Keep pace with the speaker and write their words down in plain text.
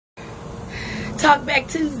Talk Back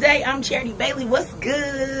Tuesday. I'm Charity Bailey. What's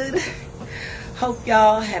good? Hope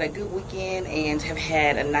y'all had a good weekend and have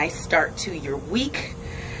had a nice start to your week.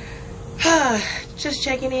 Just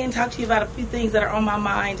checking in, talk to you about a few things that are on my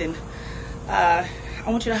mind, and I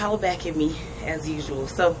want you to holler back at me as usual.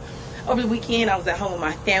 So over the weekend I was at home with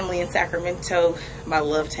my family in Sacramento. My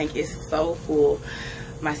love tank is so full.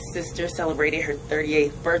 My sister celebrated her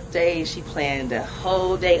 38th birthday and she planned a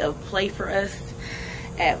whole day of play for us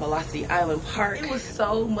at Velocity Island Park. It was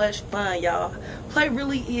so much fun, y'all. Play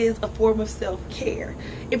really is a form of self-care.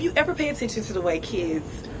 If you ever pay attention to the way kids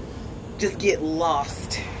just get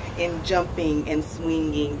lost in jumping and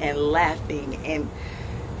swinging and laughing, and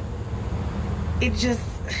it just,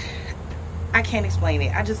 I can't explain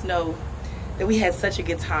it. I just know that we had such a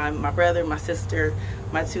good time. My brother, my sister,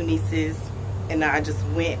 my two nieces, and I just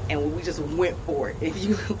went, and we just went for it. If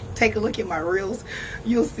you take a look at my reels,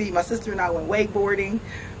 you'll see my sister and I went wakeboarding.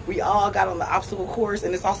 We all got on the obstacle course,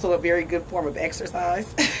 and it's also a very good form of exercise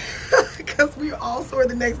because we were all sore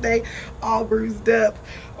the next day, all bruised up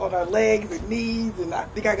on our legs and knees, and I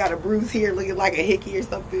think I got a bruise here looking like a hickey or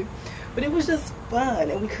something. But it was just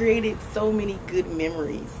fun, and we created so many good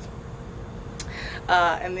memories.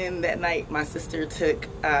 And then that night, my sister took,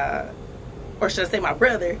 or should I say my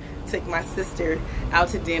brother took my sister out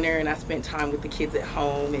to dinner, and I spent time with the kids at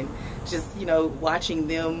home and just, you know, watching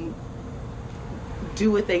them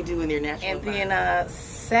do what they do in their natural environment. And then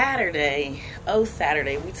Saturday,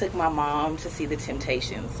 we took my mom to see the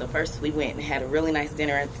Temptations. So first we went and had a really nice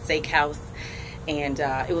dinner at the steakhouse, and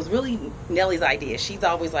it was really Nelly's idea. She's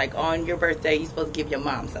always like, on your birthday you're supposed to give your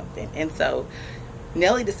mom something, and so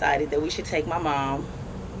Nelly decided that we should take my mom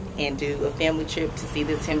and do a family trip to see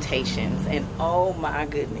the Temptations. And oh my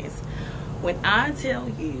goodness, when I tell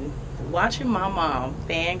you, watching my mom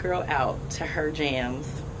fangirl out to her jams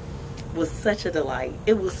was such a delight.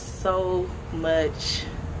 It was so much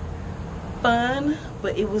fun,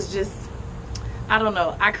 but it was just, I don't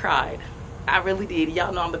know, I cried. I really did.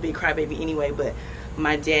 Y'all know I'm a big crybaby anyway, but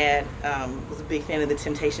my dad was a big fan of the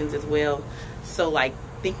Temptations as well. So like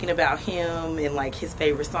thinking about him and like his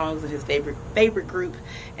favorite songs and his favorite group,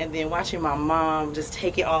 and then watching my mom just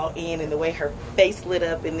take it all in, and the way her face lit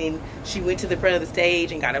up, and then she went to the front of the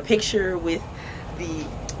stage and got a picture with the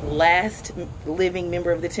last living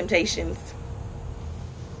member of the Temptations.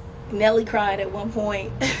 Nelly cried at one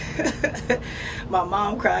point. My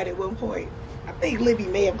mom cried at one point. I think Libby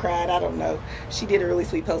may have cried, I don't know. She did a really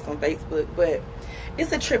sweet post on Facebook. But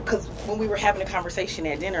it's a trip, because when we were having a conversation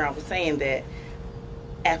at dinner, I was saying that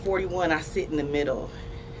at 41, I sit in the middle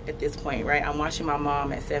at this point, right? I'm watching my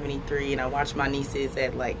mom at 73, and I watch my nieces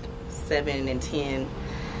at like 7 and 10.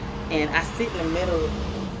 And I sit in the middle,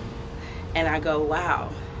 and I go,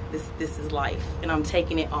 wow, this is life. And I'm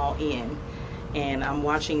taking it all in. And I'm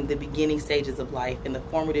watching the beginning stages of life and the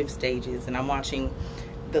formative stages, and I'm watching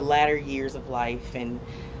the latter years of life. And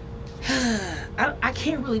I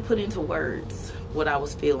can't really put into words what I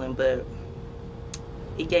was feeling, but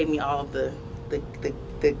it gave me all of the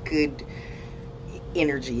good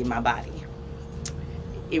energy in my body.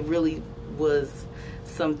 It really was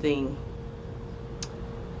something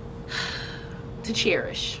to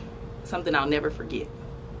cherish, something I'll never forget.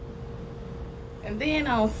 And then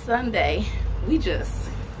on Sunday, we just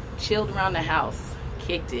chilled around the house,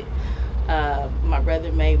 kicked it. My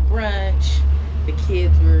brother made brunch. The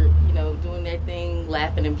kids were, you know, doing their thing,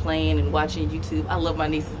 laughing and playing and watching YouTube. I love my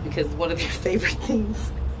nieces because one of their favorite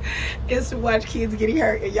things is to watch kids getting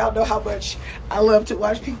hurt, and y'all know how much I love to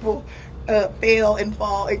watch people fail and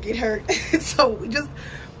fall and get hurt. So we just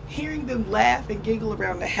hearing them laugh and giggle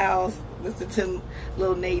around the house, listen to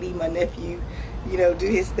little Nady, my nephew, you know, do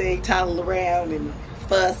his thing, toddle around and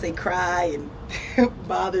fuss and cry and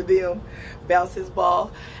bother them, bounce his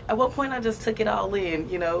ball. At one point I just took it all in,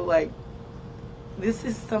 you know, like this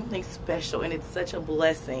is something special, and it's such a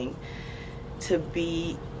blessing to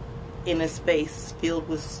be in a space filled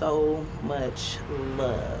with so much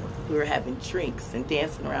love. We were having drinks and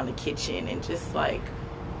dancing around the kitchen, and just like,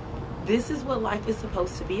 this is what life is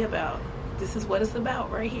supposed to be about. This is what it's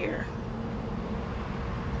about right here.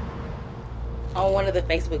 On one of the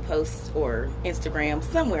Facebook posts or Instagram,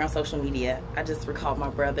 somewhere on social media, I just recalled my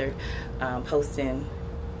brother posting,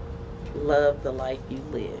 "Love the life you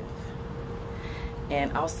live."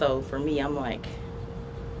 And also for me, I'm like,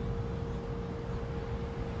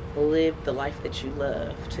 live the life that you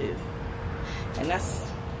love too. And that's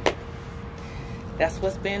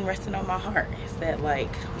what's been resting on my heart, is that like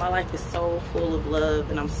my life is so full of love,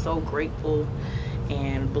 and I'm so grateful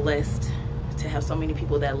and blessed to have so many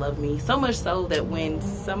people that love me, so much so that when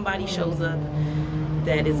somebody shows up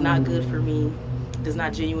that is not good for me, does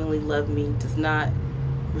not genuinely love me, does not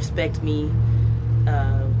respect me,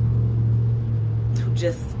 who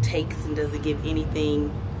just takes and doesn't give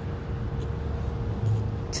anything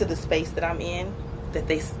to the space that I'm in, that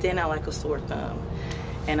they stand out like a sore thumb.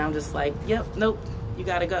 And I'm just like, yep, nope, you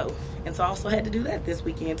gotta go. And so I also had to do that this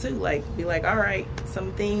weekend too, like be like, all right,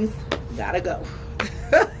 some things gotta go.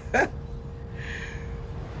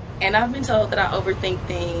 And I've been told that I overthink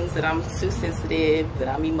things, that I'm too sensitive, that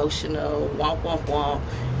I'm emotional, womp womp womp.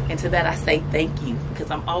 And to that I say thank you,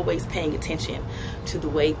 because I'm always paying attention to the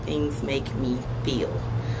way things make me feel.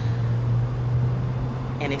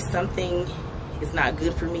 And if something is not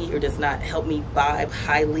good for me or does not help me vibe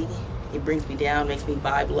highly, it brings me down, makes me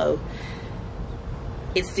vibe low,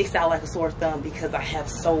 it sticks out like a sore thumb, because I have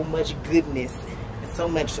so much goodness, so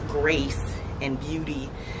much grace and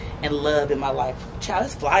beauty and love in my life. Child,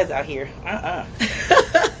 there's flies out here.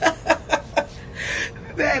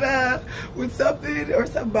 That when something or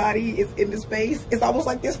somebody is in the space, it's almost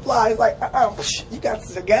like this fly is like, you got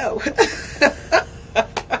to go.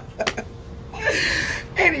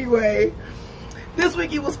 Anyway, this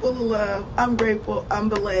week it was full of love. I'm grateful. I'm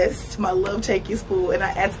blessed. My love tank is full. And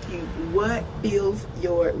I ask you, what fills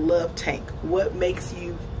your love tank? What makes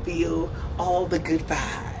you feel all the good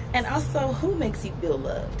vibes? And also, who makes you feel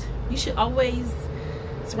loved? You should always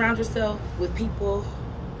surround yourself with people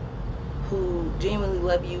who genuinely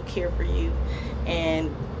love you, care for you,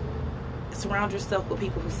 and surround yourself with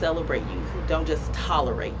people who celebrate you, who don't just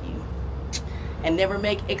tolerate you. And never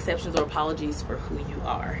make exceptions or apologies for who you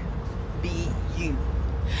are. Be you.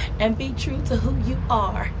 And be true to who you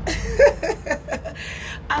are.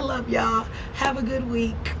 I love y'all. Have a good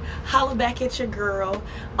week. Holla back at your girl.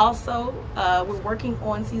 Also, we're working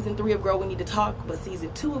on season 3 of Girl We Need to Talk, but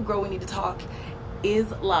season 2 of Girl We Need to Talk is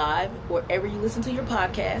live wherever you listen to your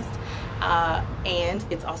podcast, and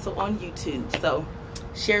it's also on YouTube. So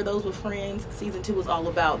share those with friends. Season 2 is all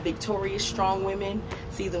about victorious, strong women.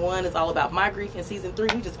 Season 1 is all about my grief, and season 3,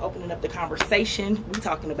 we just opening up the conversation. We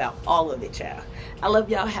talking about all of it, child. I love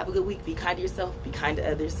y'all. Have a good week. Be kind to yourself. Be kind to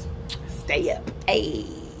others. Stay up. Hey.